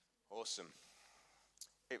Awesome.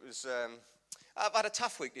 It was, I've had a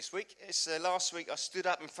tough week this week. It's last week I stood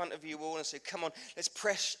up in front of you all and said, come on, let's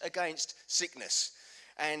press against sickness.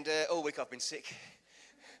 And all week I've been sick.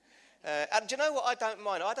 And do you know what I don't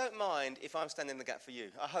mind? I don't mind if I'm standing in the gap for you.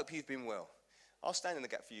 I hope you've been well. I'll stand in the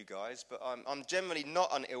gap for you guys, but I'm generally not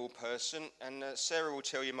an ill person. And Sarah will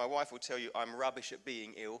tell you, my wife will tell you, I'm rubbish at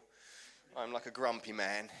being ill. I'm like a grumpy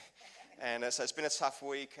man. And so it's been a tough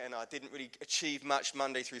week, and I didn't really achieve much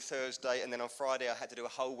Monday through Thursday. And then on Friday, I had to do a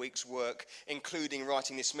whole week's work, including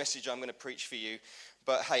writing this message I'm going to preach for you.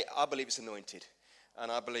 But hey, I believe it's anointed.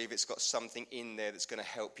 And I believe it's got something in there that's going to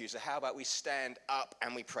help you. So how about we stand up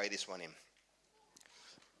and we pray this one in.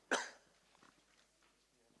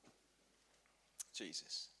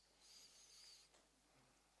 Jesus.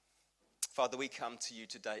 Father, we come to you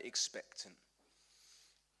today expectant.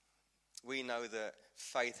 We know that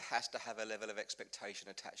faith has to have a level of expectation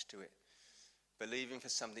attached to it. Believing for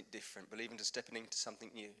something different, believing to stepping into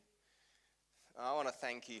something new. I want to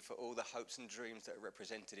thank you for all the hopes and dreams that are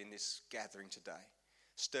represented in this gathering today.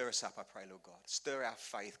 Stir us up, I pray, Lord God. Stir our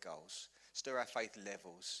faith goals. Stir our faith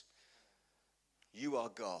levels. You are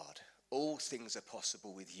God. All things are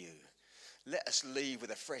possible with you. Let us leave with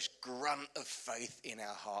a fresh grunt of faith in our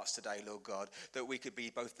hearts today, Lord God, that we could be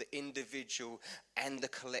both the individual and the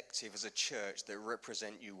collective as a church that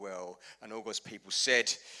represent you well. And all God's people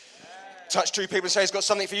said, touch two people and say, he's got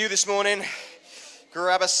something for you this morning.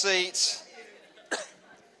 Grab a seat.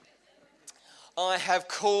 I have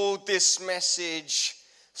called this message,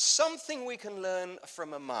 Something We Can Learn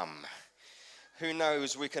from a Mum. Who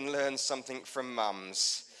knows, we can learn something from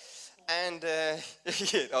mums. And, there's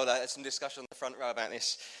some discussion on the front row about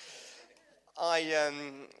this. I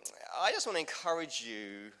just want to encourage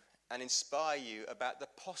you and inspire you about the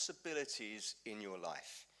possibilities in your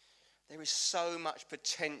life. There is so much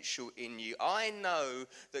potential in you. I know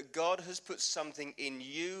that God has put something in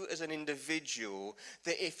you as an individual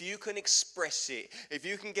that if you can express it, if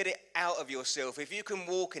you can get it out of yourself, if you can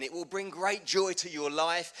walk in it, will bring great joy to your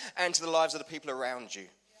life and to the lives of the people around you.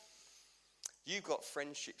 You've got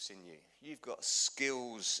friendships in you. You've got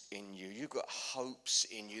skills in you. You've got hopes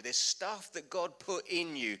in you. There's stuff that God put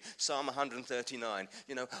in you. Psalm 139.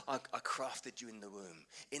 You know, I crafted you in the womb.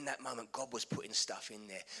 In that moment, God was putting stuff in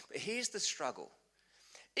there. But here's the struggle.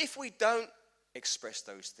 If we don't express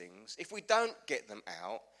those things, if we don't get them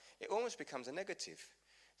out, it almost becomes a negative.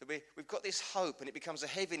 So we've got this hope and it becomes a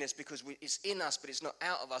heaviness because it's in us, but it's not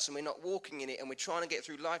out of us and we're not walking in it and we're trying to get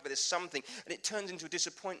through life, but there's something and it turns into a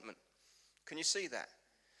disappointment. Can you see that?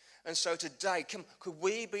 And so today, could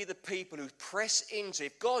we be the people who press into,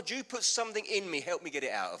 if God, you put something in me, help me get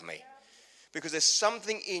it out of me. Because there's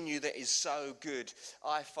something in you that is so good.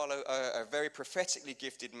 I follow a very prophetically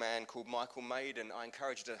gifted man called Michael Maiden. I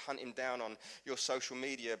encourage you to hunt him down on your social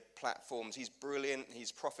media platforms. He's brilliant.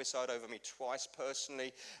 He's prophesied over me twice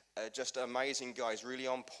personally. Just an amazing guy. He's really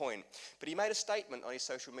on point. But he made a statement on his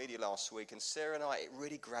social media last week, and Sarah and I, it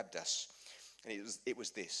really grabbed us. And it was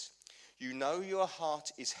this. You know your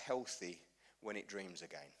heart is healthy when it dreams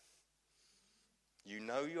again. You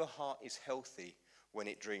know your heart is healthy when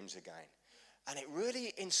it dreams again. And it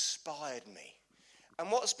really inspired me.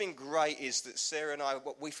 And what's been great is that Sarah and I,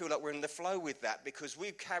 we feel like we're in the flow with that because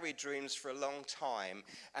we've carried dreams for a long time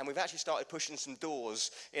and we've actually started pushing some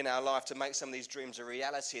doors in our life to make some of these dreams a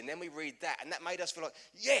reality. And then we read that and that made us feel like,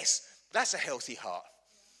 yes, that's a healthy heart.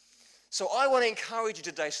 So I want to encourage you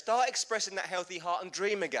today, start expressing that healthy heart and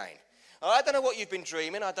dream again. I don't know what you've been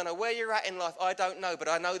dreaming. I don't know where you're at in life. I don't know. But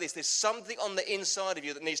I know this. There's something on the inside of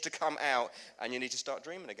you that needs to come out. And you need to start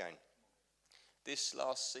dreaming again. This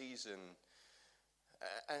last season.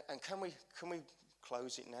 And can we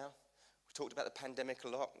close it now? We talked about the pandemic a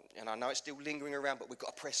lot. And I know it's still lingering around. But we've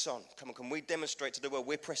got to press on. Come on. Can we demonstrate to the world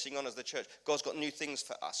we're pressing on as the church? God's got new things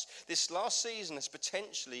for us. This last season has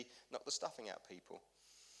potentially knocked the stuffing out of people.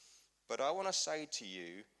 But I want to say to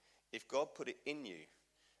you, if God put it in you,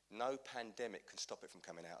 no pandemic can stop it from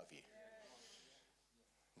coming out of you.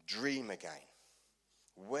 Dream again.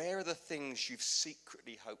 Where are the things you've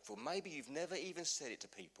secretly hoped for? Maybe you've never even said it to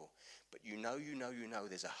people, but you know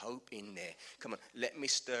there's a hope in there. Come on, let me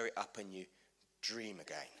stir it up in you. Dream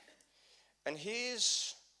again. And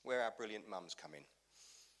here's where our brilliant mums come in.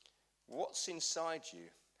 What's inside you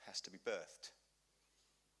has to be birthed.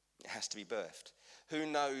 It has to be birthed. Who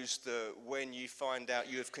knows that when you find out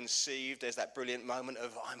you have conceived, there's that brilliant moment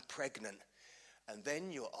of, I'm pregnant. And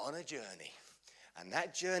then you're on a journey. And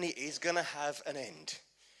that journey is going to have an end.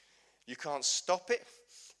 You can't stop it.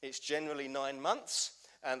 It's generally 9 months.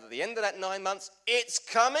 And at the end of that 9 months, it's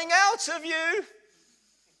coming out of you.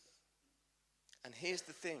 And here's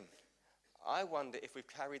the thing. I wonder if we've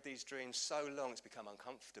carried these dreams so long it's become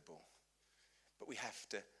uncomfortable. But we have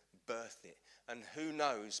to birth it. And who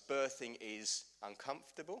knows, birthing is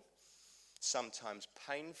uncomfortable, sometimes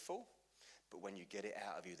painful, but when you get it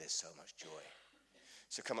out of you, there's so much joy.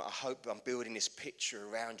 So come on, I hope I'm building this picture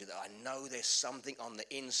around you that I know there's something on the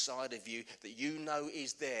inside of you that you know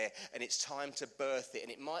is there, and it's time to birth it.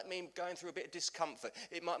 And it might mean going through a bit of discomfort.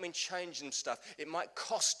 It might mean changing stuff. It might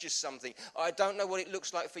cost you something. I don't know what it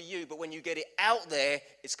looks like for you, but when you get it out there,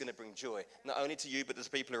 it's going to bring joy. Not only to you, but to the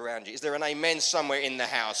people around you. Is there an amen somewhere in the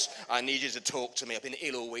house? I need you to talk to me. I've been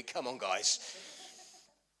ill all week. Come on, guys.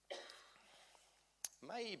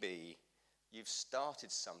 Maybe you've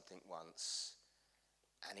started something once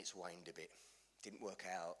and it's waned a bit, didn't work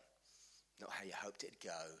out, not how you hoped it'd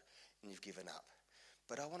go, and you've given up.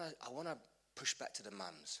 But I want to push back to the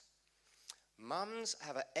mums. Mums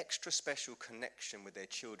have an extra special connection with their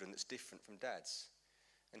children that's different from dads.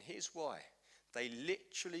 And here's why. They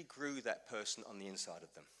literally grew that person on the inside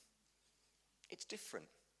of them. It's different.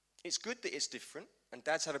 It's good that it's different, and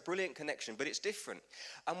dads have a brilliant connection, but it's different.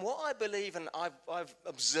 And what I believe, and I've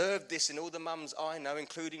observed this in all the mums I know,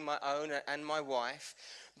 including my own and my wife,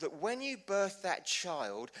 that when you birth that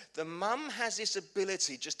child, the mum has this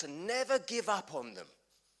ability just to never give up on them.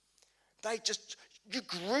 You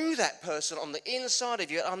grew that person on the inside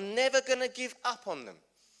of you. I'm never going to give up on them.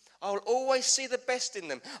 I will always see the best in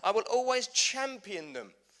them. I will always champion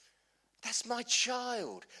them. That's my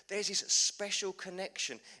child. There's this special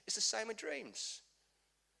connection. It's the same with dreams.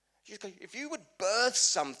 If you would birth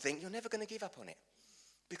something, you're never going to give up on it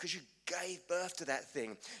because you gave birth to that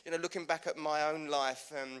thing. You know, looking back at my own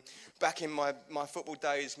life, back in my football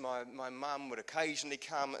days, my mum would occasionally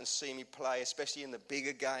come and see me play, especially in the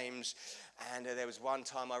bigger games. And there was one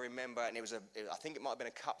time I remember, and I think it might have been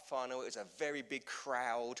a cup final. It was a very big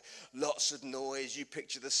crowd, lots of noise. You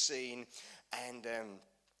picture the scene. And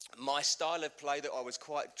my style of play, that I was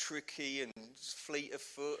quite tricky and fleet of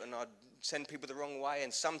foot, and I'd send people the wrong way,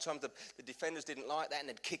 and sometimes the defenders didn't like that, and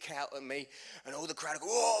they'd kick out at me, and all the crowd would go,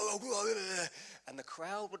 oh, and the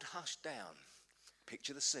crowd would hush down.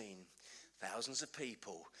 Picture the scene, thousands of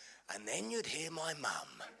people, and then you'd hear my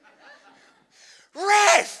mum,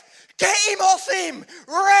 "Ref, get him off him,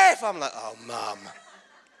 ref!" I'm like, oh, mum.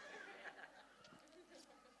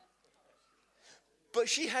 But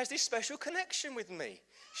she has this special connection with me.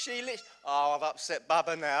 I've upset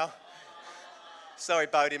Bubba now. Sorry,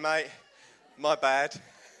 Bodie, mate. My bad.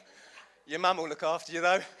 Your mum will look after you,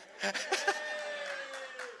 though.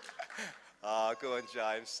 Oh, go on,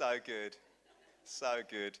 James. So good. So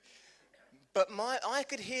good. But I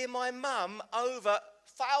could hear my mum over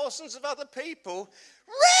thousands of other people.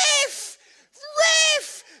 Ref!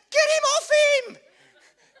 Ref! Get him off him!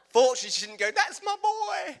 Fortunately, she didn't go, "That's my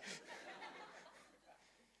boy."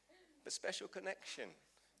 But special connection.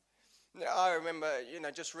 I remember,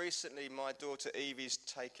 just recently my daughter Evie's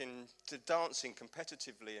taken to dancing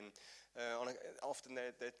competitively, and often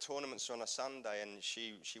their tournaments are on a Sunday, and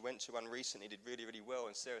she went to one recently, did really, really well,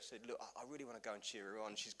 and Sarah said, "Look, I really want to go and cheer her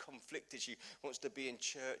on. She's conflicted, she wants to be in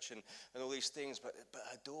church and all these things, but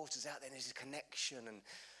her daughter's out there and there's a connection." And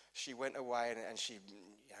she went away and she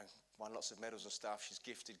won lots of medals and stuff. She's a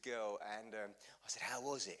gifted girl, and I said, "How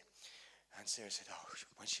was it?" And Sarah said, "Oh,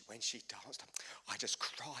 when she danced, I just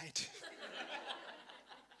cried."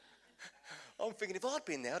 I'm thinking, if I'd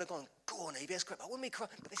been there, I'd have gone, "Go on, Evie, that's great." I wouldn't be crying.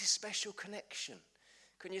 But there's a special connection.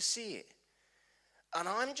 Can you see it? And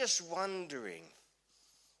I'm just wondering,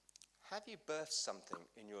 have you birthed something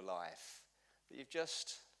in your life that you've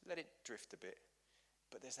just let it drift a bit,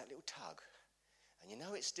 but there's that little tug, and you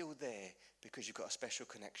know it's still there because you've got a special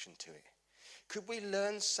connection to it? Could we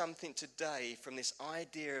learn something today from this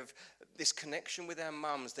idea of this connection with our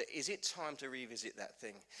mums, that is it time to revisit that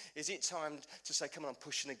thing? Is it time to say, "Come on, I'm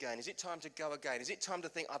pushing again"? Is it time to go again? Is it time to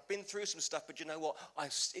think, "I've been through some stuff, but you know what?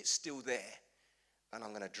 It's still there. And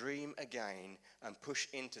I'm going to dream again and push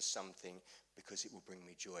into something because it will bring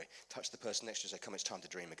me joy." Touch the person next to you and say, "Come on, it's time to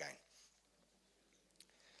dream again."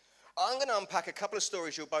 I'm going to unpack a couple of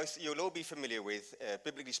stories you'll all be familiar with,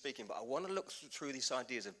 biblically speaking, but I want to look through these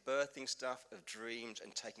ideas of birthing stuff, of dreams,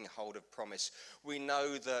 and taking hold of promise. We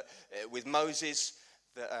know that with Moses,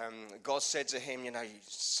 that God said to him,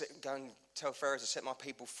 "Go and tell Pharaoh to set my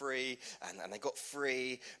people free," and they got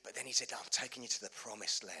free. But then he said, "I'm taking you to the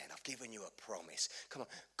promised land. I've given you a promise." Come on,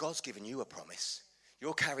 God's given you a promise.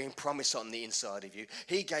 You're carrying promise on the inside of you.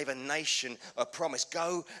 He gave a nation a promise.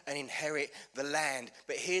 Go and inherit the land.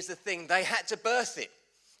 But here's the thing. They had to birth it.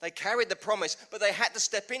 They carried the promise, but they had to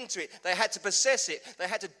step into it. They had to possess it. They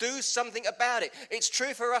had to do something about it. It's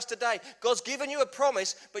true for us today. God's given you a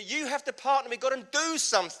promise, but you have to partner with God and do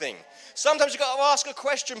something. Sometimes you've got to ask a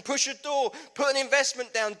question, push a door, put an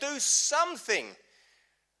investment down, do something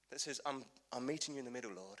that says, I'm meeting you in the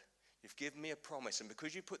middle, Lord. You've given me a promise, and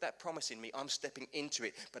because you put that promise in me, I'm stepping into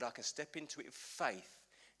it, but I can step into it with faith,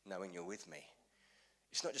 knowing you're with me.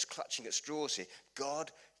 It's not just clutching at straws here.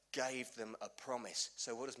 God gave them a promise.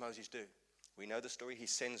 So what does Moses do? We know the story. He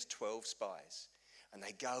sends 12 spies, and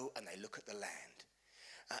they go and they look at the land.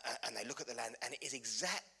 And they look at the land, and it is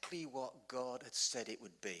exactly what God had said it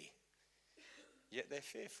would be. Yet they're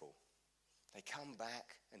fearful. They come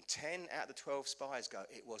back, and 10 out of the 12 spies go,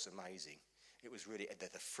 it was amazing. It was really,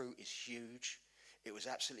 the fruit is huge. It was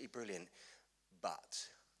absolutely brilliant. But,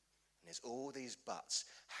 and there's all these buts.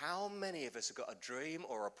 How many of us have got a dream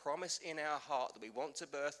or a promise in our heart that we want to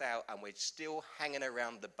birth out, and we're still hanging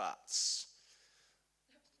around the buts?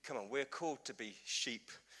 Come on, we're called to be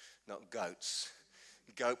sheep, not goats.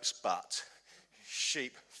 Goats butt.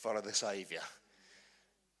 Sheep follow the Saviour.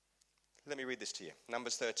 Let me read this to you.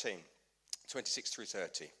 Numbers 13, 26 through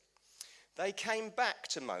 30. They came back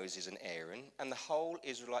to Moses and Aaron and the whole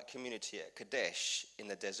Israelite community at Kadesh in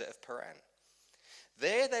the desert of Paran.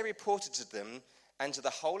 There they reported to them and to the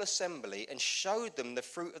whole assembly and showed them the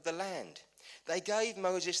fruit of the land. They gave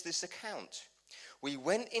Moses this account. We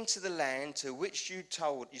went into the land to which you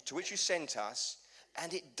sent us,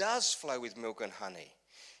 and it does flow with milk and honey.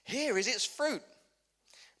 Here is its fruit.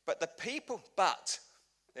 But the people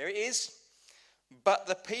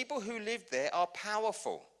who live there are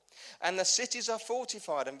powerful, and the cities are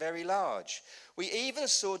fortified and very large. We even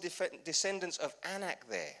saw descendants of Anak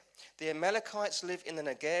there. The Amalekites live in the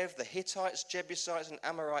Negev, the Hittites, Jebusites, and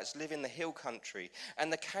Amorites live in the hill country,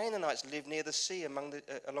 and the Canaanites live near the sea along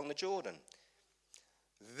the Jordan.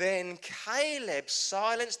 Then Caleb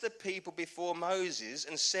silenced the people before Moses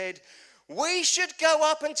and said, we should go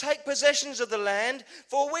up and take possessions of the land,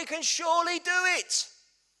 for we can surely do it.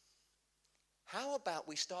 How about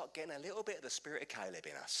we start getting a little bit of the spirit of Caleb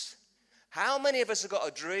in us? How many of us have got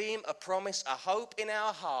a dream, a promise, a hope in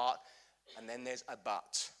our heart, and then there's a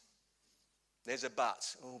but? There's a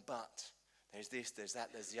but. Oh, but. There's this, there's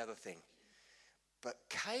that, there's the other thing. But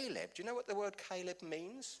Caleb, do you know what the word Caleb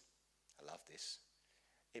means? I love this.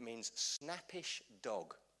 It means snappish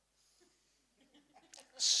dog.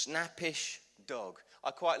 Snappish dog.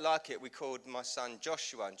 I quite like it. We called my son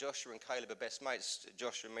Joshua, and Joshua and Caleb are best mates.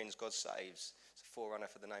 Joshua means God saves. It's a forerunner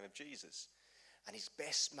for the name of Jesus. And his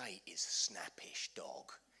best mate is snappish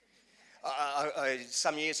dog.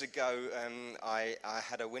 Some years ago, I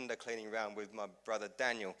had a window cleaning round with my brother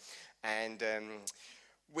Daniel, and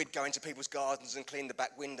we'd go into people's gardens and clean the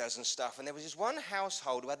back windows and stuff. And there was this one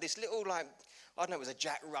household who had this little, I don't know, it was a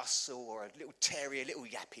Jack Russell or a little terrier, little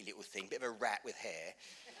yappy little thing, bit of a rat with hair.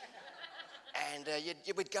 And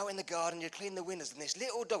you would go in the garden, you'd clean the windows, and this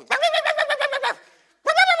little dog.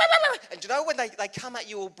 And you know when they come at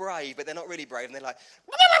you all brave, but they're not really brave, and they're like,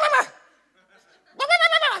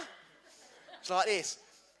 it's like this.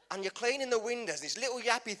 And you're cleaning the windows, this little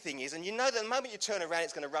yappy thing is, and you know that the moment you turn around,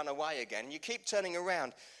 it's going to run away again, and you keep turning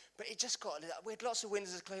around. But it just got, we had lots of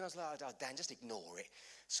windows to clean. I was like, oh, Dan, just ignore it.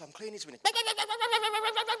 So I'm cleaning his windows.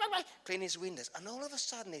 Cleaning his windows. And all of a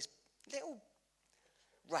sudden, this little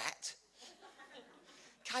rat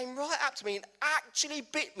came right up to me and actually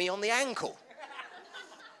bit me on the ankle.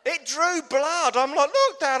 It drew blood. I'm like,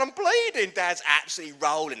 look, Dad, I'm bleeding. Dad's absolutely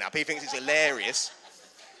rolling up. He thinks it's hilarious.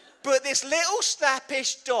 But this little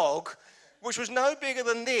snappish dog, which was no bigger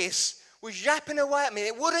than this, was yapping away at me.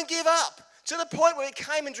 It wouldn't give up. To the point where it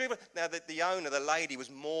came and drew. Now, the owner, the lady, was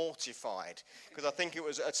mortified. Because I think it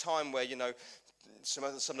was a time where, some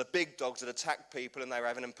of the big dogs had attacked people and they were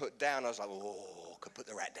having them put down. I was like, oh, could put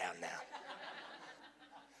the rat down now.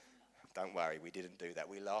 Don't worry, we didn't do that.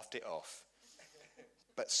 We laughed it off.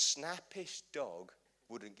 But snappish dog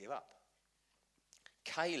wouldn't give up.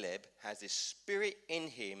 Caleb has this spirit in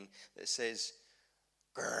him that says,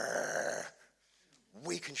 grrr,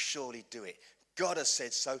 we can surely do it. God has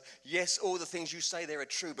said so. Yes, all the things you say there are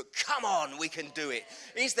true, but come on, we can do it.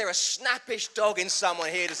 Is there a snappish dog in someone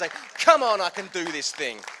here to say, come on, I can do this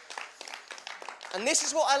thing? And this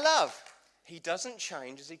is what I love. He doesn't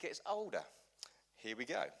change as he gets older. Here we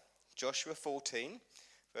go. Joshua 14,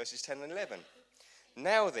 verses 10 and 11.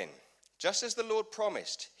 Now then, just as the Lord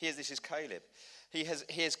promised, this is Caleb, he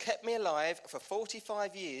has kept me alive for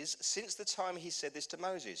 45 years since the time he said this to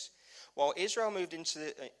Moses, while Israel moved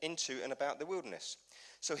into and about the wilderness.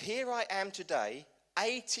 So here I am today,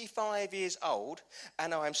 85 years old,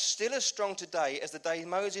 and I am still as strong today as the day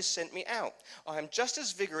Moses sent me out. I am just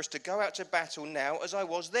as vigorous to go out to battle now as I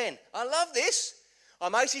was then. I love this.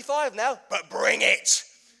 I'm 85 now, but bring it.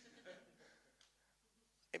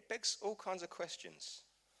 It begs all kinds of questions.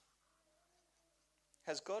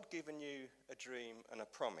 Has God given you a dream and a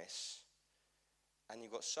promise, and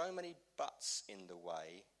you've got so many buts in the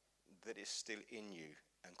way that it's still in you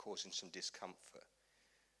and causing some discomfort?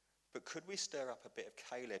 But could we stir up a bit of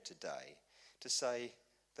Caleb today to say,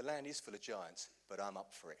 the land is full of giants, but I'm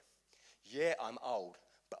up for it. Yeah, I'm old,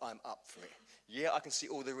 but I'm up for it. Yeah, I can see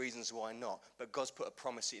all the reasons why not, but God's put a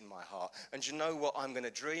promise in my heart. And you know what? I'm going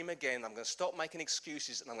to dream again. I'm going to stop making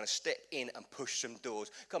excuses, and I'm going to step in and push some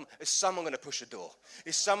doors. Come on, is someone going to push a door?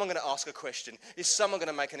 Is someone going to ask a question? Is someone going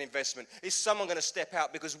to make an investment? Is someone going to step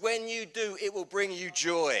out? Because when you do, it will bring you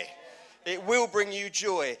joy. It will bring you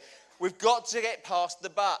joy. We've got to get past the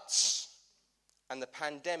buts. And the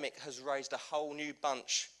pandemic has raised a whole new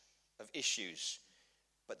bunch of issues.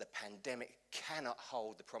 But the pandemic cannot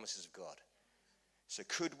hold the promises of God. So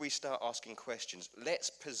could we start asking questions? Let's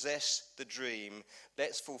possess the dream.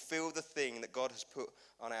 Let's fulfill the thing that God has put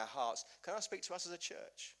on our hearts. Can I speak to us as a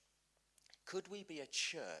church? Could we be a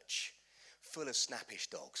church full of snappish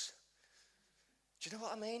dogs? Do you know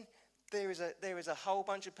what I mean? There is a whole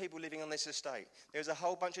bunch of people living on this estate. There's a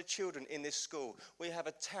whole bunch of children in this school. We have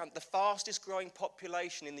a town, the fastest growing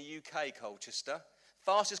population in the UK, Colchester.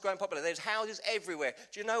 Fastest growing population. There's houses everywhere.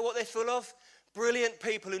 Do you know what they're full of? Brilliant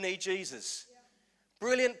people who need Jesus.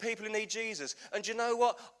 Brilliant people who need Jesus. And do you know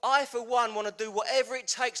what? I, for one, want to do whatever it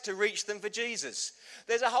takes to reach them for Jesus.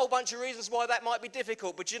 There's a whole bunch of reasons why that might be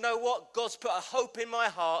difficult. But you know what? God's put a hope in my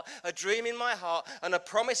heart, a dream in my heart, and a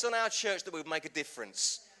promise on our church that we'll make a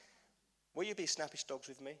difference. Will you be snappish dogs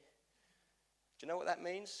with me? Do you know what that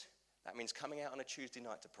means? That means coming out on a Tuesday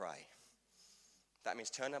night to pray. That means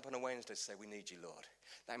turning up on a Wednesday to say, we need you, Lord.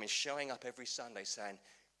 That means showing up every Sunday saying,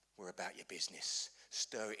 we're about your business.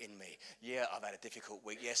 Stir it in me. Yeah, I've had a difficult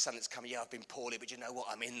week. Yeah, something's coming. Yeah, I've been poorly, but you know what?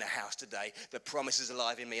 I'm in the house today. The promise is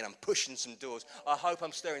alive in me, and I'm pushing some doors. I hope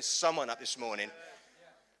I'm stirring someone up this morning,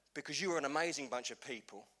 because you are an amazing bunch of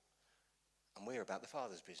people, and we're about the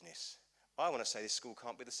Father's business. I want to say this school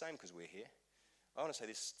can't be the same because we're here. I want to say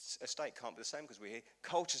this estate can't be the same because we're here.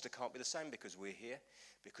 Colchester can't be the same because we're here,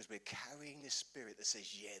 because we're carrying this spirit that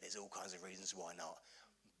says, yeah, there's all kinds of reasons why not,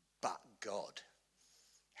 but God.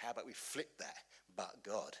 How about we flip that? But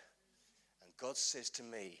God. And God says to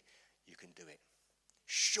me, you can do it.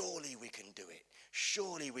 Surely we can do it.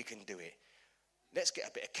 Surely we can do it. Let's get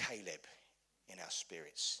a bit of Caleb in our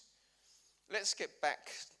spirits. Let's get back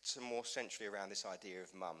to more centrally around this idea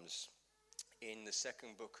of mums. In the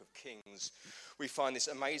second book of Kings, we find this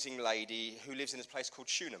amazing lady who lives in this place called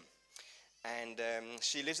Shunem. And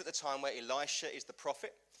she lives at the time where Elisha is the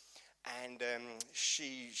prophet. And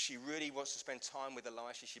she really wants to spend time with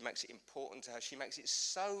Elisha. She makes it important to her. She makes it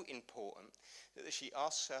so important that she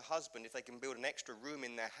asks her husband if they can build an extra room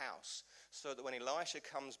in their house so that when Elisha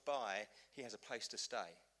comes by, he has a place to stay.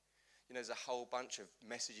 You know, there's a whole bunch of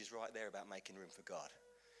messages right there about making room for God.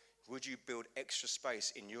 Would you build extra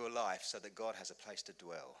space in your life so that God has a place to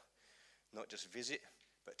dwell? Not just visit,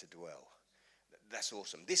 but to dwell. That's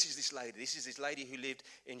awesome. This is this lady who lived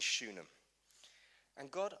in Shunem. And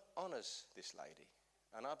God honours this lady.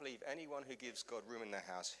 And I believe anyone who gives God room in their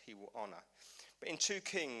house, he will honour. But in 2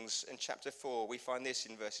 Kings in chapter 4, we find this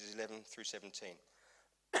in verses 11 through 17.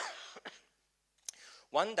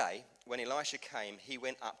 One day, when Elisha came, he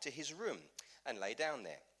went up to his room and lay down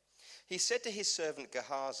there. He said to his servant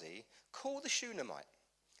Gehazi, call the Shunammite.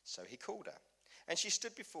 So he called her, and she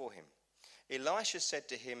stood before him. Elisha said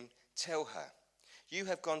to him, tell her, you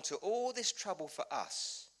have gone to all this trouble for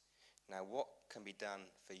us. Now what can be done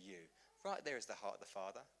for you? Right there is the heart of the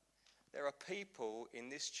Father. There are people in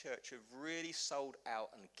this church who have really sold out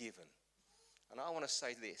and given. And I want to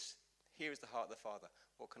say this. Here is the heart of the Father.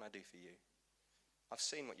 What can I do for you? I've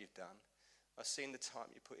seen what you've done. I've seen the time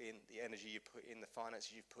you put in, the energy you put in, the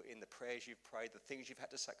finances you've put in, the prayers you've prayed, the things you've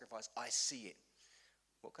had to sacrifice. I see it.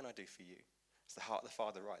 What can I do for you? It's the heart of the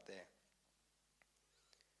Father right there.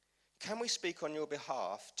 Can we speak on your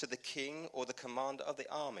behalf to the king or the commander of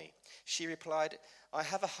the army? She replied, I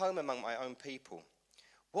have a home among my own people.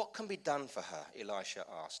 What can be done for her? Elisha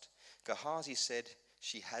asked. Gehazi said,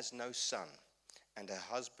 she has no son, and her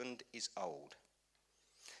husband is old.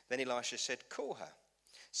 Then Elisha said, call her.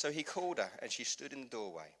 So he called her, and she stood in the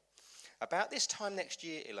doorway. About this time next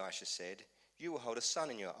year, Elisha said, you will hold a son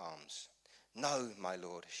in your arms. No, my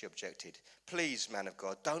lord, she objected. Please, man of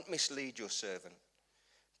God, don't mislead your servant.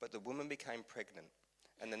 But the woman became pregnant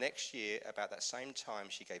And the next year, about that same time,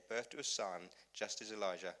 she gave birth to a son, just as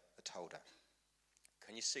Elijah had told her.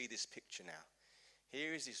 Can you see this picture now?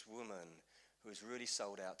 Here is this woman who has really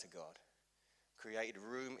sold out to God, created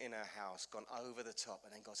room in her house, gone over the top,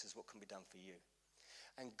 and then God says, what can be done for you?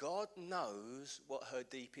 And God knows what her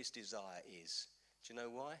deepest desire is. Do you know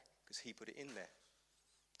why? Because he put it in there.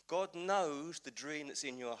 God knows the dream that's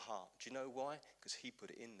in your heart. Do you know why? Because he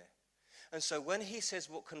put it in there. And so when he says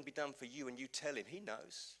what can be done for you and you tell him, he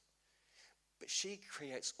knows. But she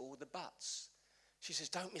creates all the buts. She says,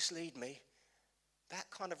 don't mislead me. That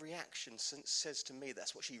kind of reaction says to me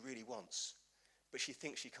that's what she really wants. But she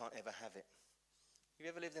thinks she can't ever have it. Have you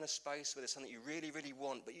ever lived in a space where there's something you really, really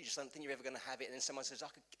want, but you just don't think you're ever going to have it, and then someone says, I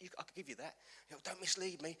could give you that. You know, don't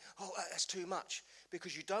mislead me. Oh, that's too much.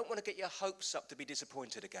 Because you don't want to get your hopes up to be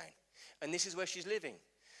disappointed again. And this is where she's living.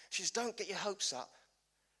 She says, don't get your hopes up.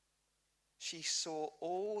 She saw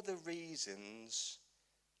all the reasons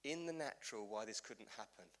in the natural why this couldn't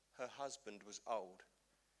happen. Her husband was old.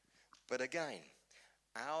 But again,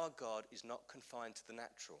 our God is not confined to the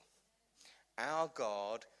natural. Our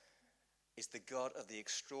God is the God of the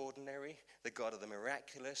extraordinary, the God of the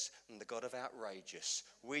miraculous, and the God of outrageous.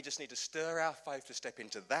 We just need to stir our faith to step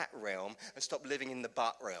into that realm and stop living in the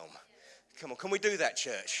but realm. Come on, can we do that,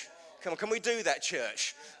 church? Come on, can we do that,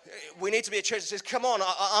 church? We need to be a church that says, come on,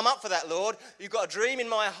 I'm up for that, Lord. You've got a dream in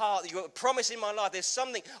my heart. You've got a promise in my life. There's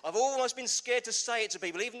something. I've almost been scared to say it to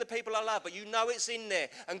people, even the people I love, but you know it's in there.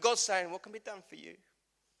 And God's saying, what can be done for you?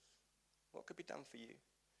 What could be done for you?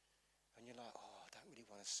 And you're like, oh, I don't really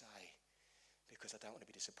want to say, because I don't want to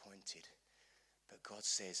be disappointed. But God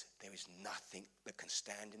says there is nothing that can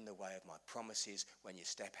stand in the way of my promises when you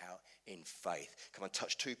step out in faith. Come on,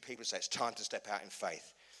 touch two people and say it's time to step out in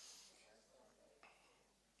faith.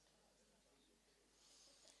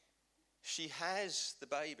 She has the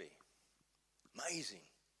baby. Amazing.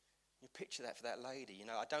 You picture that for that lady. You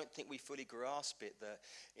know, I don't think we fully grasp it that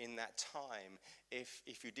in that time, if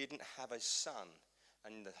you didn't have a son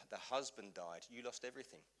and the husband died, you lost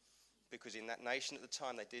everything. Because in that nation at the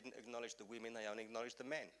time, they didn't acknowledge the women, they only acknowledged the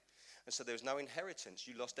men. And so there was no inheritance.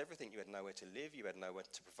 You lost everything. You had nowhere to live. You had nowhere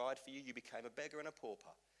to provide for you. You became a beggar and a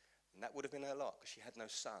pauper. And that would have been her lot because she had no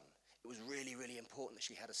son. It was really, really important that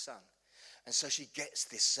she had a son. And so she gets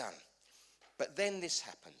this son. But then this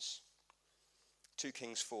happens. 2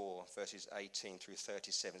 Kings 4, verses 18 through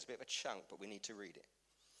 37. It's a bit of a chunk, but we need to read it.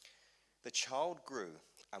 The child grew,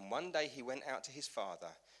 and one day he went out to his father,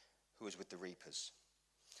 who was with the reapers.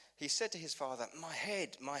 He said to his father, my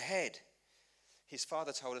head, my head. His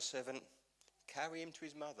father told a servant, carry him to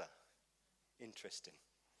his mother. Interesting.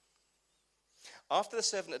 After the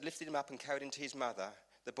servant had lifted him up and carried him to his mother,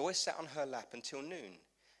 the boy sat on her lap until noon,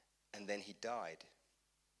 and then he died.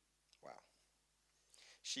 Wow.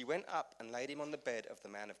 She went up and laid him on the bed of the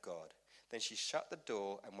man of God. Then she shut the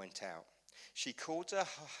door and went out. She called to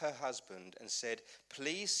her husband and said,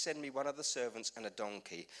 please send me one of the servants and a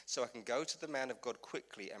donkey so I can go to the man of God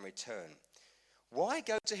quickly and return. Why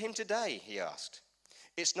go to him today? He asked.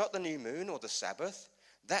 It's not the new moon or the Sabbath.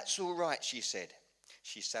 That's all right, she said.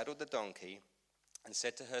 She saddled the donkey and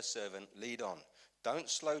said to her servant, lead on. Don't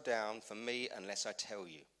slow down for me unless I tell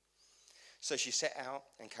you. So she set out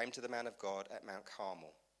and came to the man of God at Mount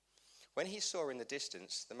Carmel. When he saw her in the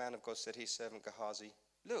distance, the man of God said to his servant Gehazi,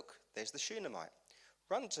 look, there's the Shunammite.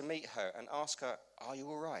 Run to meet her and ask her, are you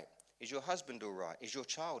all right? Is your husband all right? Is your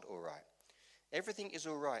child all right? Everything is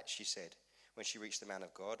all right, she said, when she reached the man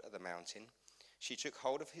of God at the mountain. She took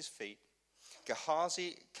hold of his feet.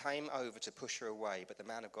 Gehazi came over to push her away, but the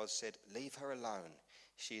man of God said, leave her alone.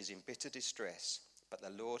 She is in bitter distress, but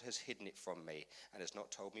the Lord has hidden it from me and has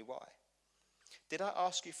not told me why. Did I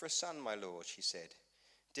ask you for a son, my lord? She said.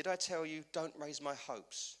 Did I tell you, don't raise my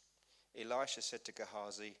hopes? Elisha said to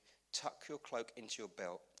Gehazi, tuck your cloak into your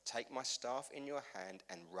belt, take my staff in your hand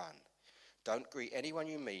and run. Don't greet anyone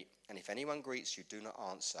you meet, and if anyone greets you, do not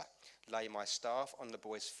answer. Lay my staff on the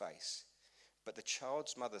boy's face. But the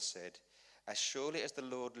child's mother said, as surely as the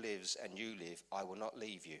Lord lives and you live, I will not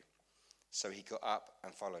leave you. So he got up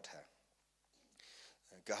and followed her.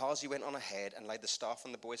 Gehazi went on ahead and laid the staff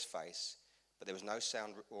on the boy's face, but there was no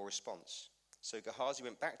sound or response. So Gehazi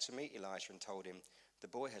went back to meet Elisha and told him, the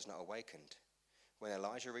boy has not awakened. When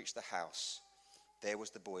Elijah reached the house, there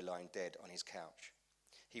was the boy lying dead on his couch.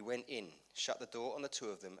 He went in, shut the door on the two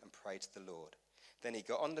of them, and prayed to the Lord. Then he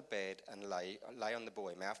got on the bed and lay on the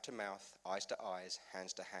boy, mouth to mouth, eyes to eyes,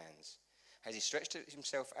 hands to hands. As he stretched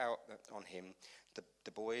himself out on him,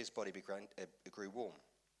 the boy's body grew warm.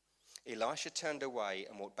 Elisha turned away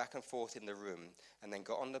and walked back and forth in the room, and then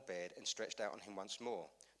got on the bed and stretched out on him once more.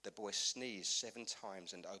 The boy sneezed 7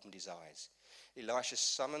 times and opened his eyes. Elisha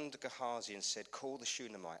summoned Gehazi and said, "Call the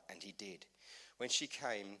Shunammite," and he did. When she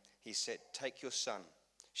came, he said, "Take your son."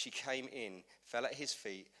 She came in, fell at his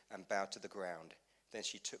feet, and bowed to the ground. Then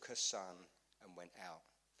she took her son and went out.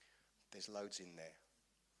 There's loads in there.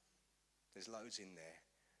 There's loads in there.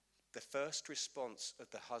 The first response of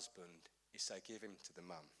the husband is to give him to the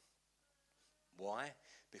mum. Why?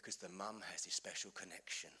 Because the mum has this special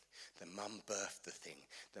connection. The mum birthed the thing.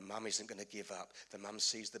 The mum isn't going to give up. The mum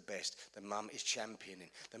sees the best. The mum is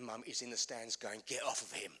championing. The mum is in the stands going, "Get off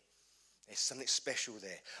of him." There's something special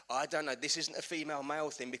there. I don't know, this isn't a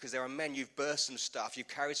female-male thing, because there are men, you've birthed some stuff, you've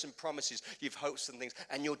carried some promises, you've hoped some things,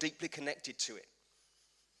 and you're deeply connected to it.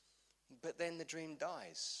 But then the dream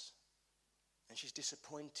dies, and she's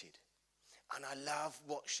disappointed. And I love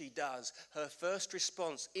what she does. Her first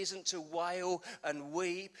response isn't to wail and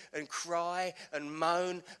weep and cry and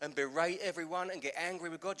moan and berate everyone and get angry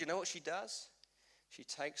with God. You know what she does? She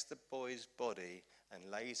takes the boy's body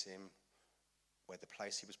and lays him where the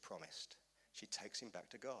place he was promised. She takes him back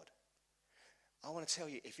to God. I want to tell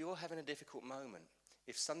you, if you're having a difficult moment,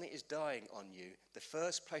 if something is dying on you, the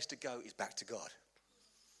first place to go is back to God.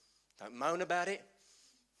 Don't moan about it.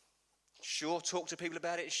 Sure, talk to people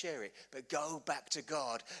about it and share it, but go back to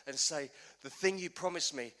God and say, "The thing you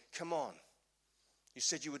promised me, come on. You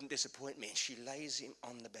said you wouldn't disappoint me." And she lays him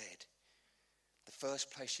on the bed. The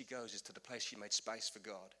first place she goes is to the place she made space for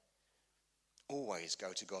God. Always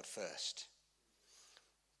go to God first.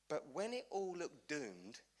 But when it all looked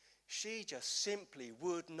doomed, she just simply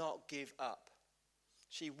would not give up.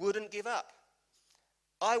 She wouldn't give up.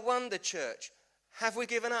 I wonder, church, have we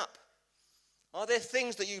given up? Are there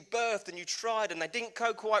things that you birthed and you tried and they didn't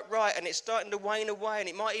go quite right and it's starting to wane away and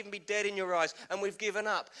it might even be dead in your eyes and we've given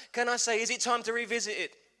up? Can I say, is it time to revisit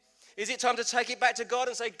it? Is it time to take it back to God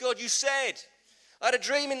and say, "God, you said, I had a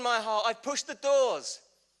dream in my heart, I've pushed the doors."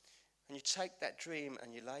 And you take that dream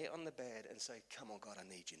and you lay it on the bed and say, "Come on, God, I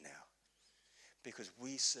need you now." Because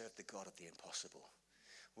we serve the God of the impossible.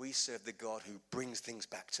 We serve the God who brings things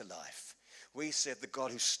back to life. We serve the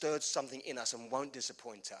God who stirred something in us and won't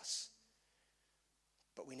disappoint us.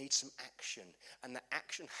 But we need some action. And the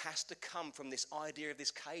action has to come from this idea of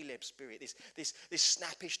this Caleb spirit, this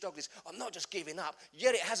snappish dog, this, "I'm not just giving up,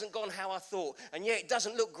 yet it hasn't gone how I thought, and yet it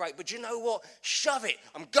doesn't look great, but you know what? Shove it.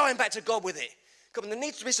 I'm going back to God with it." Come on, there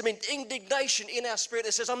needs to be some indignation in our spirit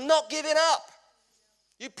that says, "I'm not giving up.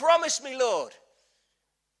 You promised me, Lord."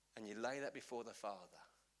 And you lay that before the Father.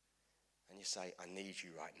 And you say, "I need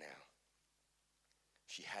you right now."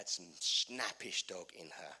 She had some snappish dog in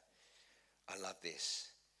her. I love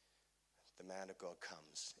this. The man of God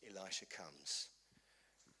comes, Elisha comes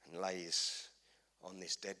and lays on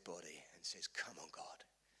this dead body and says, "Come on, God."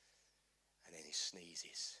 And then he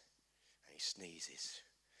sneezes and he sneezes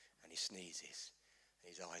and he sneezes and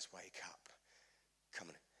his eyes wake up. Come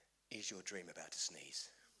on, is your dream about to sneeze?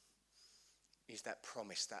 Is that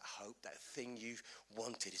promise, that hope, that thing you've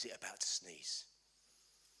wanted, is it about to sneeze?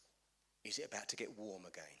 Is it about to get warm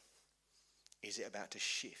again? Is it about to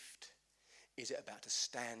shift? Is it about to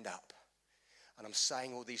stand up? And I'm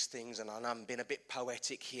saying all these things, and I'm being a bit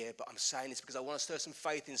poetic here, but I'm saying this because I want to stir some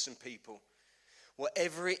faith in some people.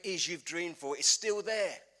 Whatever it is you've dreamed for, it's still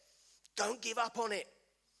there. Don't give up on it.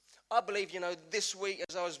 I believe, this week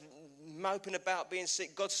as I was moping about being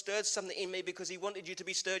sick, God stirred something in me because he wanted you to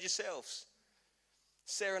be stirred yourselves.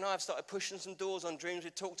 Sarah and I have started pushing some doors on dreams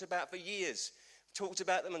we've talked about for years. Talked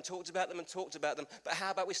about them and talked about them and talked about them. But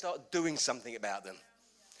how about we start doing something about them?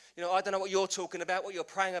 I don't know what you're talking about, what you're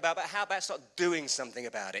praying about, but how about start doing something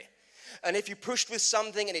about it? And if you pushed with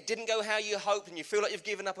something and it didn't go how you hoped and you feel like you've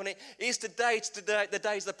given up on it, is the day's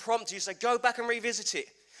the prompt. You say, "Go back and revisit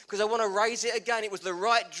it, because I want to raise it again. It was the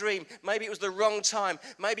right dream. Maybe it was the wrong time.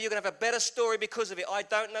 Maybe you're going to have a better story because of it. I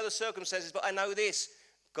don't know the circumstances, but I know this.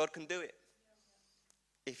 God can do it."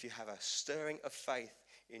 If you have a stirring of faith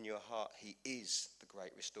in your heart, he is the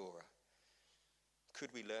great restorer.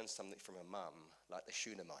 Could we learn something from a mum like the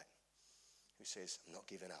Shunammite who says, "I'm not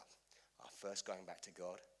giving up. I'm first going back to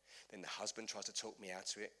God." Then the husband tries to talk me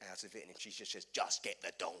out of it, and she just says, "Just get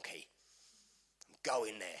the donkey. I'm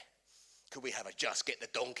going there." Could we have a "just get the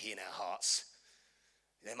donkey" in our hearts?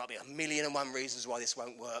 There might be 1,000,001 reasons why this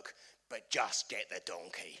won't work, but just get the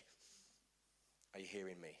donkey. Are you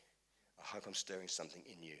hearing me? I hope I'm stirring something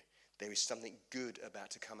in you. There is something good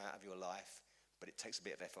about to come out of your life, but it takes a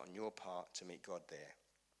bit of effort on your part to meet God there.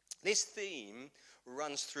 This theme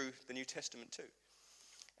runs through the New Testament too.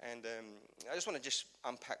 And I just want to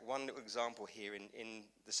unpack one little example here in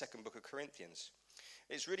the second book of Corinthians.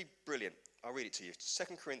 It's really brilliant. I'll read it to you.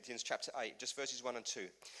 2 Corinthians chapter 8, just verses 1 and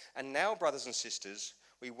 2. "And now, brothers and sisters,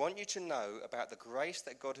 we want you to know about the grace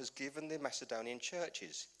that God has given the Macedonian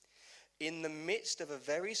churches. In the midst of a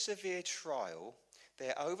very severe trial,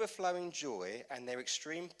 their overflowing joy and their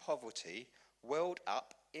extreme poverty welled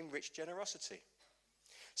up in rich generosity.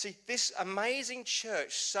 See, this amazing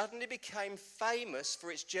church suddenly became famous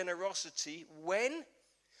for its generosity when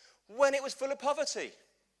it was full of poverty.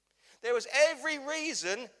 There was every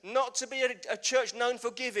reason not to be a church known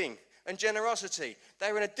for giving and generosity.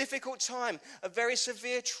 They were in a difficult time, a very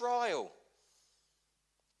severe trial.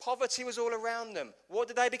 Poverty was all around them. What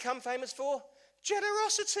did they become famous for?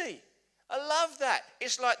 Generosity. I love that.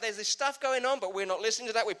 It's like there's this stuff going on, but we're not listening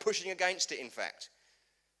to that. We're pushing against it, in fact.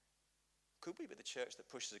 Could we be the church that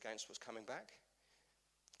pushes against what's coming back?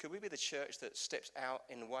 Could we be the church that steps out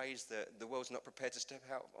in ways that the world's not prepared to step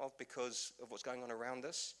out of because of what's going on around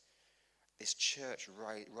us? This church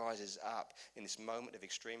rises up in this moment of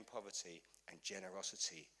extreme poverty, and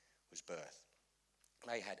generosity was birthed.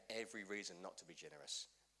 They had every reason not to be generous.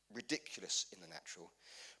 Ridiculous in the natural.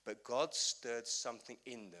 But God stirred something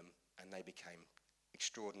in them, and they became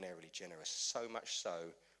extraordinarily generous. So much so,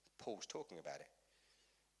 Paul's talking about it.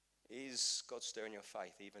 Is God stirring your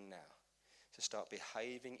faith even now to start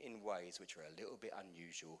behaving in ways which are a little bit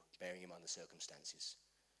unusual, bearing in mind the circumstances?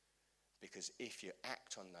 Because if you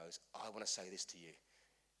act on those, I want to say this to you.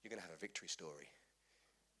 You're going to have a victory story.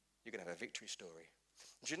 You're going to have a victory story.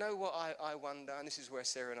 Do you know what I wonder? And this is where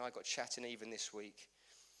Sarah and I got chatting even this week.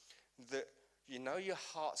 That you know your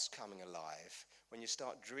heart's coming alive when you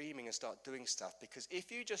start dreaming and start doing stuff. Because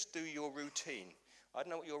if you just do your routine, I don't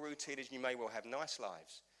know what your routine is, and you may well have nice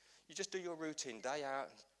lives. You just do your routine day out,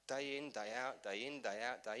 day in, day out, day in, day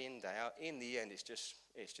out, day in, day out. In the end, it's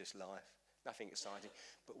just life. Nothing exciting.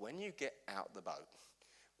 But when you get out the boat,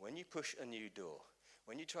 when you push a new door,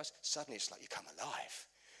 when you try, suddenly it's like you come alive.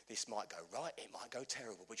 This might go right, it might go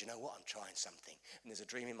terrible, but you know what? I'm trying something. And there's a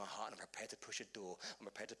dream in my heart, and I'm prepared to push a door. I'm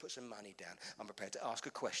prepared to put some money down. I'm prepared to ask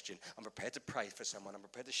a question. I'm prepared to pray for someone. I'm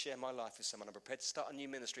prepared to share my life with someone. I'm prepared to start a new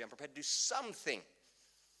ministry. I'm prepared to do something.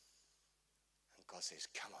 And God says,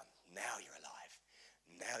 come on, now you're alive.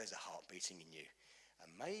 Now there's a heart beating in you.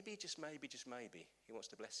 And maybe, just maybe, he wants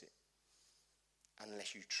to bless it.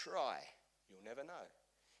 Unless you try, you'll never know.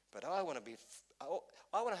 But I want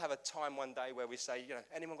to have a time one day where we say,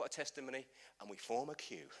 anyone got a testimony? And we form a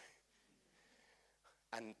queue.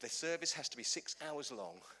 And the service has to be 6 hours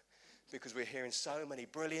long because we're hearing so many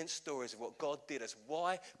brilliant stories of what God did us.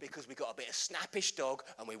 Why? Because we got a bit of snappish dog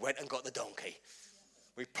and we went and got the donkey.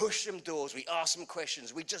 We pushed some doors, we asked some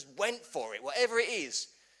questions, we just went for it, whatever it is.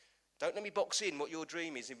 Don't let me box in what your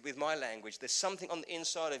dream is with my language. There's something on the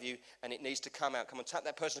inside of you and it needs to come out. Come on, tap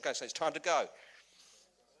that person to go. So it's time to go.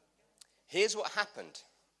 Here's what happened.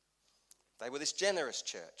 They were this generous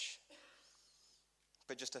church.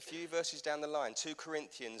 But just a few verses down the line, 2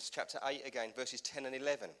 Corinthians chapter 8 again, verses 10 and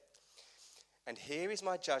 11. And here is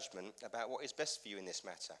my judgment about what is best for you in this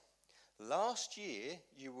matter. Last year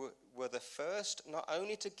you were the first not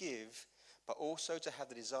only to give, but also to have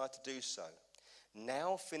the desire to do so.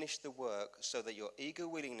 Now finish the work so that your eager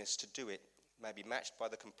willingness to do it may be matched by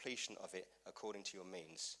the completion of it according to your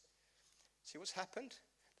means. See what's happened?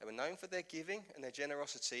 They were known for their giving and their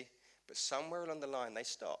generosity, but somewhere along the line they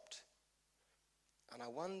stopped. And I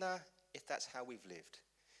wonder if that's how we've lived.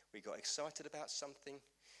 We got excited about something,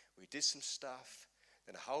 we did some stuff,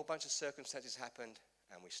 then a whole bunch of circumstances happened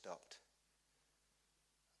and we stopped.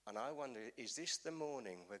 And I wonder, is this the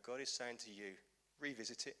morning where God is saying to you,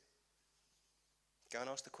 revisit it? Go and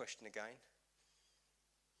ask the question again.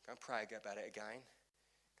 Go and pray about it again.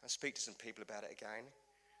 Go and speak to some people about it again.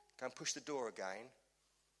 Go and push the door again.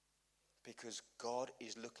 Because God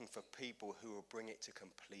is looking for people who will bring it to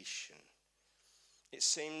completion. It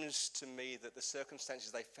seems to me that the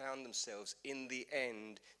circumstances they found themselves in the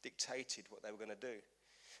end dictated what they were going to do.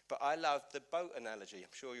 But I love the boat analogy.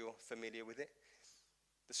 I'm sure you're familiar with it.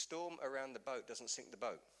 The storm around the boat doesn't sink the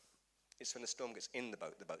boat. It's when the storm gets in the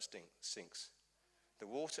boat sinks. The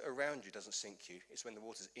water around you doesn't sink you. It's when the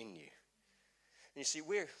water's in you. And you see,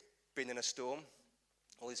 we've been in a storm,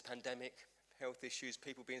 all this pandemic, health issues,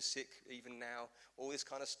 people being sick even now, all this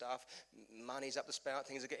kind of stuff. Money's up the spout,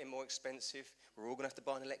 things are getting more expensive. We're all going to have to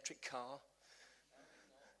buy an electric car.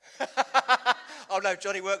 Oh no,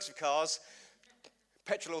 Johnny works with cars.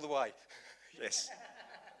 Petrol all the way. Yes.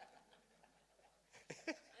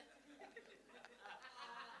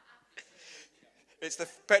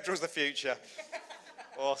 Petrol's the future.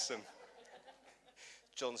 Awesome.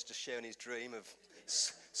 John's just sharing his dream of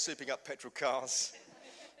souping up petrol cars.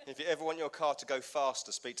 If you ever want your car to go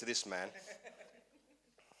faster, speak to this man.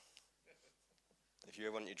 If you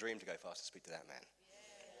ever want your dream to go faster, speak to that man.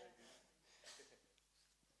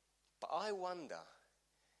 I wonder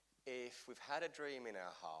if we've had a dream in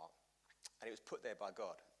our heart and it was put there by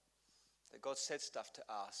God. That God said stuff to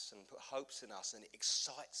us and put hopes in us and it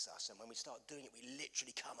excites us. And when we start doing it, we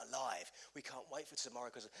literally come alive. We can't wait for tomorrow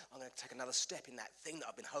because I'm going to take another step in that thing that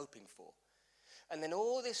I've been hoping for. And then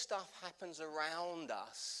all this stuff happens around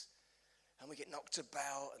us and we get knocked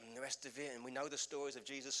about and the rest of it. And we know the stories of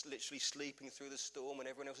Jesus literally sleeping through the storm when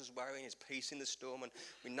everyone else is worrying. His peace in the storm. And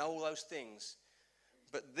we know all those things.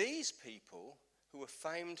 But these people who were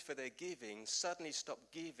famed for their giving suddenly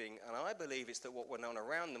stopped giving, and I believe it's that what went on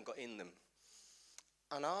around them got in them.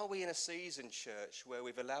 And are we in a season, church, where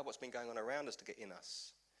we've allowed what's been going on around us to get in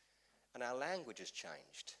us? And our language has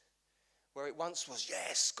changed. Where it once was,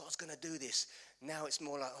 yes, God's going to do this. Now it's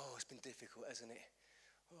more like, oh, it's been difficult, hasn't it?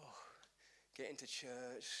 Oh, getting to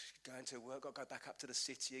church, going to work, got to go back up to the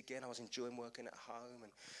city again. I was enjoying working at home.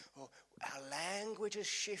 And our language has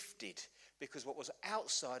shifted because what was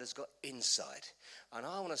outside has got inside. And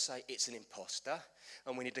I want to say it's an imposter.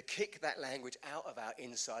 And we need to kick that language out of our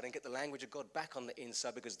inside and get the language of God back on the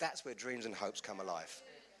inside, because that's where dreams and hopes come alive.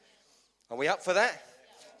 Are we up for that?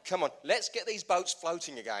 Come on, let's get these boats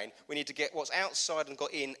floating again. We need to get what's outside and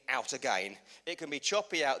got in out again. It can be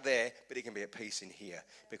choppy out there, but it can be at peace in here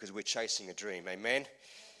because we're chasing a dream. Amen?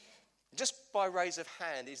 Just by raise of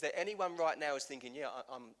hand, is there anyone right now who's thinking, yeah,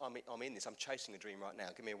 I'm in this. I'm chasing a dream right now.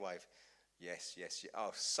 Give me a wave. Yes. Oh,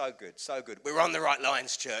 so good, so good. We're on the right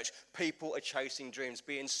lines, church. People are chasing dreams.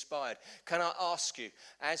 Be inspired. Can I ask you,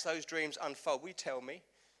 as those dreams unfold, will you tell me?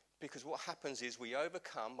 Because what happens is we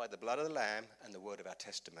overcome by the blood of the Lamb and the word of our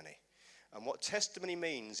testimony. And what testimony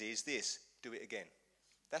means is this: do it again.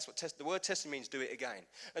 That's what the word testimony means, do it again.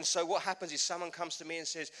 And so what happens is someone comes to me and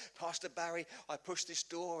says, Pastor Barry, I pushed this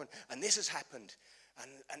door and this has happened.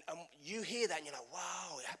 And you hear that and you're like,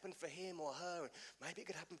 wow, it happened for him or her. And maybe it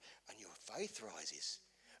could happen. And your faith rises.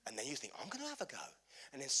 And then you think, I'm going to have a go.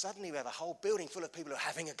 And then suddenly we have a whole building full of people who are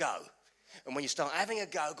having a go. And when you start having a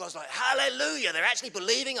go, God's like, hallelujah, they're actually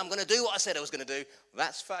believing I'm going to do what I said I was going to do.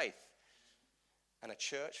 That's faith. And a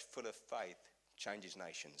church full of faith changes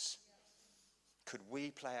nations. Could we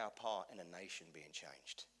play our part in a nation being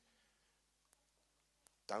changed?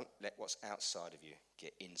 Don't let what's outside of you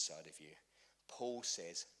get inside of you. Paul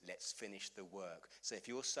says, let's finish the work. So if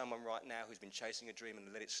you're someone right now who's been chasing a dream and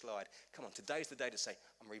let it slide, come on, today's the day to say,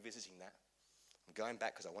 I'm revisiting that. I'm going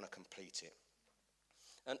back because I want to complete it.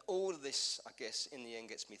 And all of this, I guess, in the end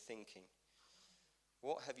gets me thinking,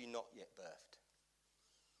 what have you not yet birthed?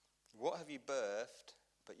 What have you birthed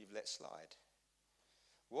but you've let slide?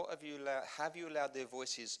 What have you allowed? Have you allowed the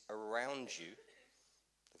voices around you,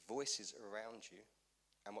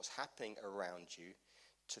 and what's happening around you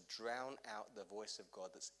to drown out the voice of God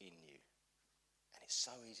that's in you? And it's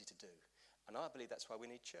so easy to do. And I believe that's why we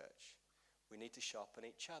need church. We need to sharpen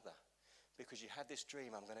each other. Because you have this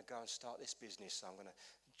dream, I'm going to go and start this business, I'm going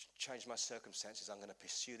to change my circumstances, I'm going to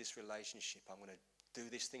pursue this relationship, I'm going to do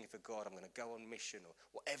this thing for God, I'm going to go on mission, or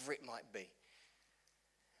whatever it might be.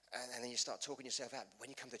 And then you start talking yourself out. When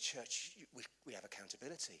you come to church, we have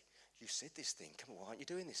accountability. You said this thing, come on, why aren't you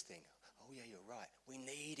doing this thing? Oh yeah, you're right. We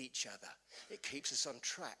need each other. It keeps us on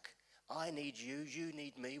track. I need you, you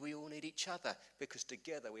need me, we all need each other, because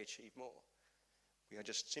together we achieve more. We are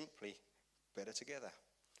just simply better together.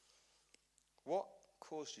 What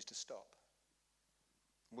caused you to stop?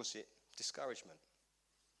 Was it discouragement?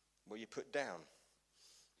 Were you put down?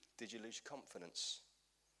 Did you lose confidence?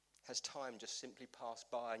 Has time just simply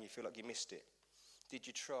passed by and you feel like you missed it? Did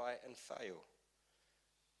you try and fail?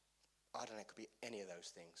 I don't know, it could be any of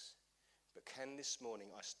those things. But can this morning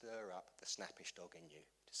I stir up the snappish dog in you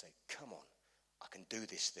to say, come on, I can do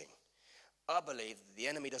this thing. I believe that the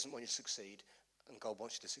enemy doesn't want you to succeed and God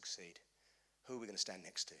wants you to succeed. Who are we going to stand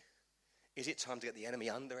next to? Is it time to get the enemy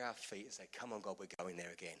under our feet and say, come on, God, we're going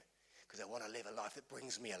there again? Because I want to live a life that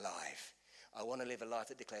brings me alive. I want to live a life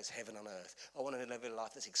that declares heaven on earth. I want to live a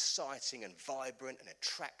life that's exciting and vibrant and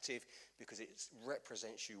attractive because it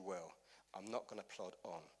represents you well. I'm not going to plod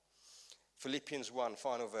on. Philippians 1,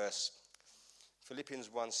 final verse. Philippians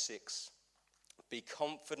 1:6. Be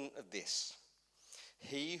confident of this.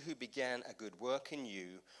 He who began a good work in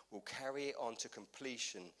you will carry it on to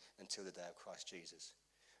completion until the day of Christ Jesus.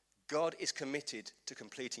 God is committed to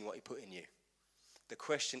completing what he put in you. The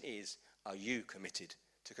question is, are you committed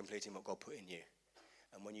to completing what God put in you?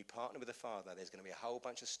 And when you partner with the Father, there's going to be a whole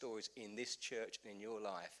bunch of stories in this church and in your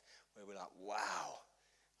life where we're like, wow,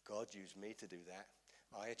 God used me to do that.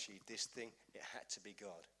 I achieved this thing. It had to be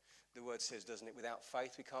God. The word says, doesn't it, without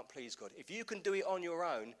faith we can't please God. If you can do it on your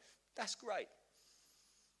own, that's great.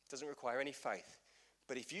 It doesn't require any faith.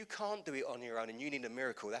 But if you can't do it on your own and you need a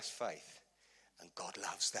miracle, that's faith. And God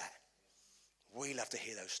loves that. We love to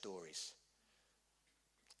hear those stories.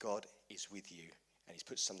 God is with you, and he's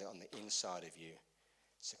put something on the inside of you.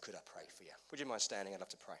 So could I pray for you? Would you mind standing? I'd love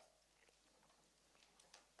to pray.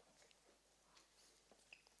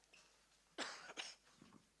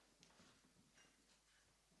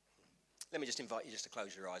 Let me just invite you just to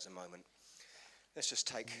close your eyes a moment. Let's just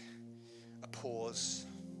take a pause,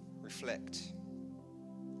 reflect.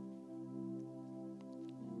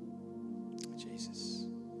 Jesus.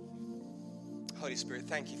 Holy Spirit,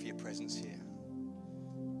 thank you for your presence here.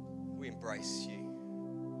 We embrace you.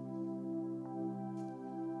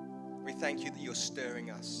 We thank you that you're stirring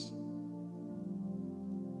us.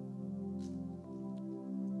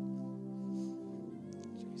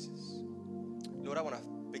 Jesus. Lord, I want to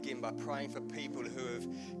begin by praying for people who have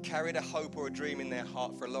carried a hope or a dream in their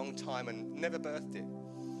heart for a long time and never birthed it,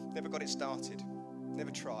 never got it started, never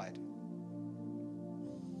tried.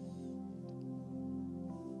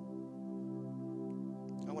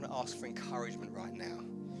 I want to ask for encouragement right now.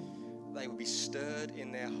 They will be stirred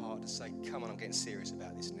in their heart to say, come on, I'm getting serious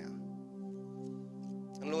about this now.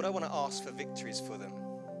 And Lord, I want to ask for victories for them.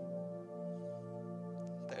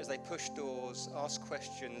 That as they push doors, ask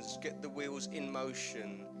questions, get the wheels in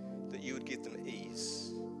motion, that you would give them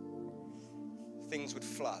ease. Things would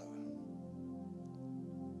flow.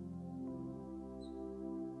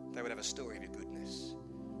 They would have a story of your goodness.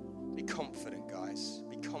 Be confident, guys.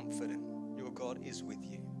 Be confident. Your God is with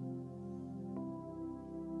you.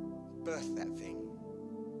 Birth that thing.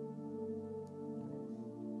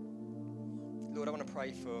 Lord, I want to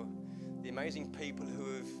pray for the amazing people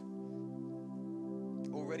who have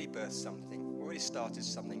already birthed something, already started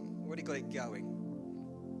something, already got it going.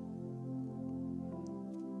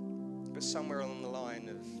 But somewhere along the line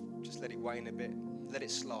of just let it wane a bit, let it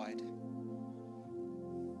slide.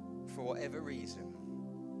 For whatever reason.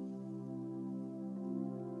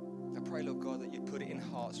 I pray, Lord God, that you put it in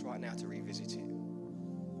hearts right now to revisit it,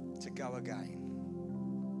 to go again.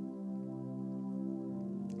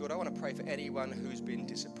 Lord, I want to pray for anyone who's been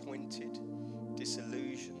disappointed,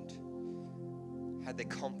 disillusioned, had their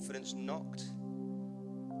confidence knocked,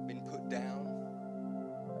 been put down,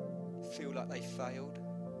 feel like they failed.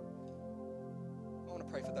 I want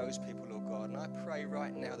to pray for those people, Lord God, and I pray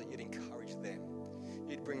right now that you'd encourage them.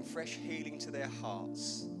 You'd bring fresh healing to their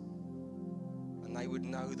hearts, and they would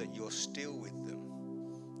know that you're still with them.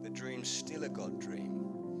 The dream's still a God dream,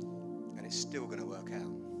 and it's still going to work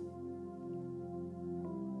out.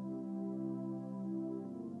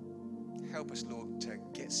 Help us, Lord, to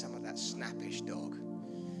get some of that snappish dog,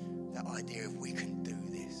 that idea of we can do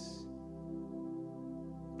this.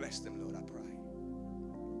 Bless them, Lord, I pray.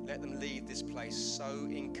 Let them leave this place so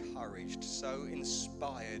encouraged, so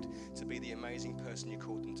inspired to be the amazing person you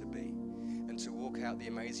called them to be, and to walk out the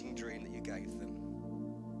amazing dream that you gave them.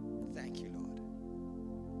 Thank you, Lord.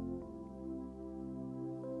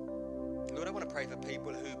 Lord, I want to pray for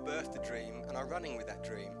people who birthed the dream and are running with that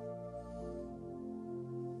dream.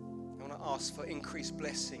 I want to ask for increased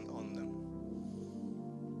blessing on them.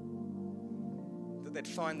 That they'd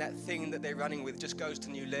find that thing that they're running with just goes to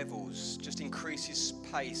new levels, just increases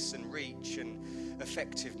pace and reach and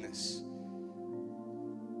effectiveness.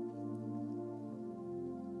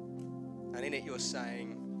 And in it you're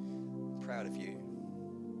saying, I'm proud of you.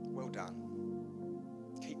 Well done.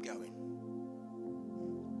 Keep going.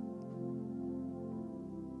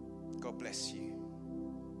 God bless you.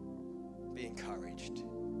 Be encouraged.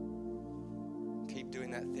 Keep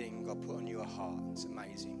doing that thing God put on your heart. It's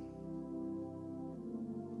amazing.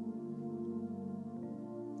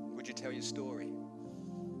 Would you tell your story?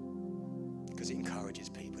 Because it encourages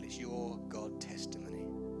people. It's your God testimony.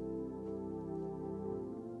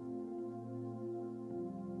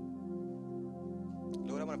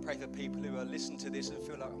 Lord, I want to pray for people who are listening to this and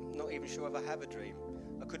feel like I'm not even sure if I have a dream.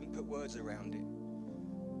 I couldn't put words around it.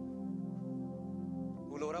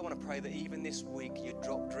 Well, Lord, I want to pray that even this week you'd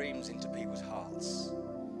drop dreams into people's hearts.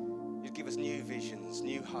 You'd give us new visions,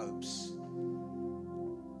 new hopes.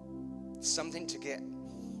 Something to get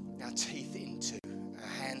our teeth into, our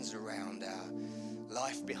hands around, our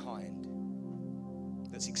life behind.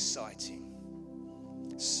 That's exciting.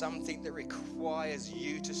 Something that requires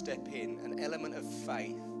you to step in, an element of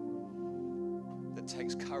faith that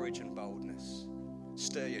takes courage and boldness.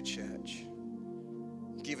 Stir your church.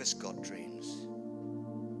 Give us God dreams.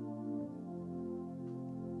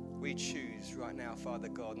 We choose right now, Father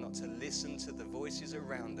God, not to listen to the voices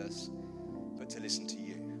around us, but to listen to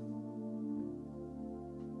you.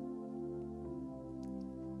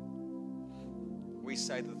 We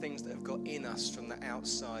say the things that have got in us from the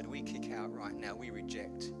outside, we kick out right now, we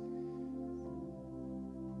reject.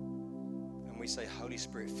 And we say, Holy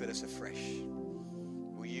Spirit, fill us afresh.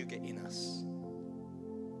 you get in us.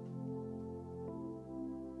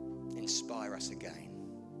 Inspire us again.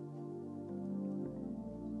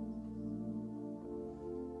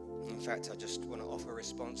 In fact, I just want to offer a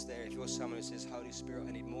response there. If you're someone who says, Holy Spirit,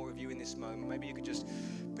 I need more of you in this moment, maybe you could just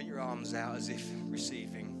put your arms out as if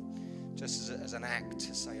receiving, just as an act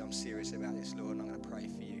to say, I'm serious about this, Lord, and I'm going to pray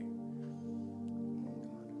for you.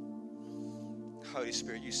 Holy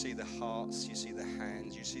Spirit, you see the hearts, you see the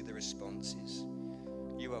hands, you see the responses.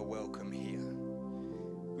 You are welcome here.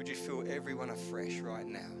 Would you fill everyone afresh right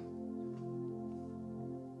now?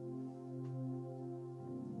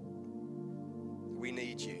 We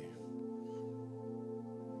need you.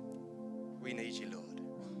 We need you, Lord.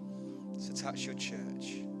 So touch your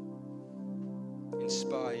church.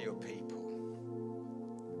 Inspire your people.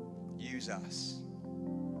 Use us.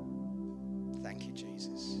 Thank you,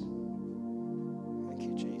 Jesus. Thank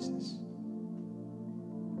you, Jesus.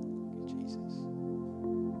 Thank you, Jesus.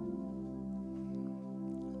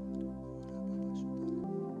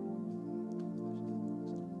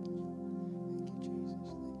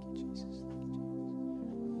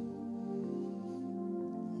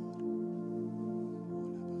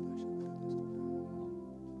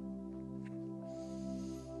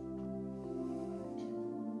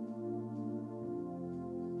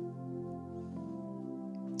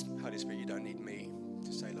 Holy Spirit, you don't need me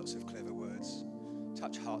to say lots of clever words.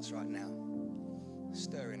 Touch hearts right now.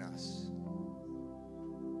 Stir in us.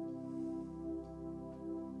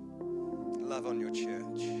 Love on your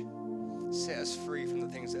church. Set us free from the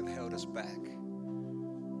things that have held us back.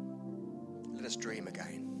 Let us dream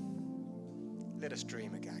again. Let us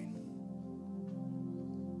dream again.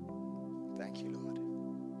 Thank you, Lord.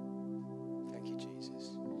 Thank you,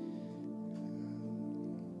 Jesus.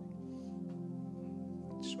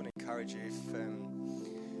 I just want to encourage you, if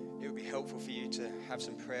it would be helpful for you to have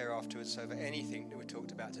some prayer afterwards over anything that we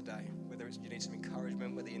talked about today, whether it's you need some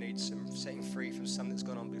encouragement, whether you need some setting free from something that's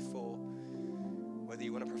gone on before, whether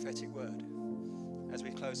you want a prophetic word. As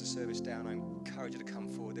we close the service down, I encourage you to come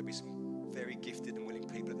forward. There'll be some very gifted and willing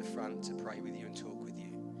people at the front to pray with you and talk with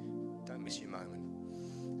you. Don't miss your moment.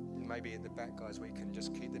 And maybe at the back, guys, we can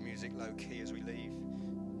just keep the music low key as we leave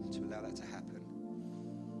to allow that to happen.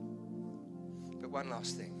 But one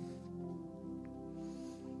last thing.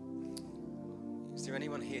 Is there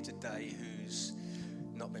anyone here today who's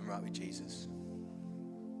not been right with Jesus?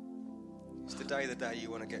 Is today the day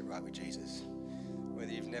you want to get right with Jesus?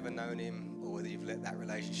 Whether you've never known him or whether you've let that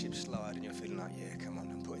relationship slide and you're feeling like, yeah, come on,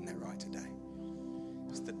 I'm putting that right today.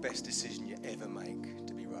 It's the best decision you ever make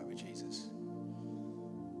to be right with Jesus.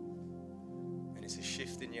 And it's a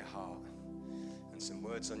shift in your heart and some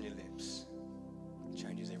words on your lips. It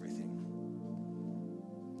changes everything.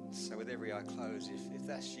 So with every eye closed, if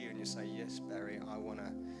that's you and you say, yes, Barry, I want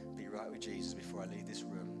to be right with Jesus before I leave this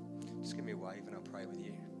room, just give me a wave and I'll pray with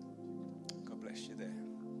you. God bless you there.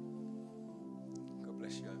 God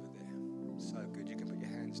bless you over there. So good. You can put your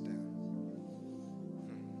hands down.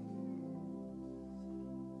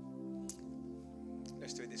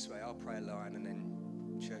 Let's do it this way. I'll pray a line and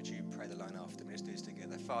then, church, you pray the line after me. Let's do this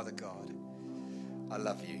together. Father God, I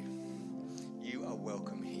love you. You are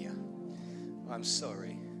welcome here. I'm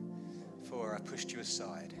sorry for I pushed you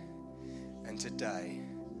aside. And today,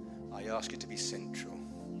 I ask you to be central.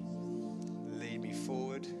 Lead me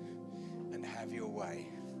forward and have your way.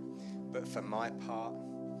 But for my part,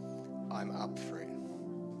 I'm up for it.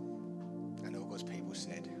 And all God's people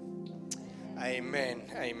said, amen,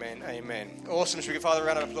 amen, amen. Awesome. Should we give Father a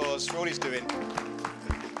round of applause for all he's doing?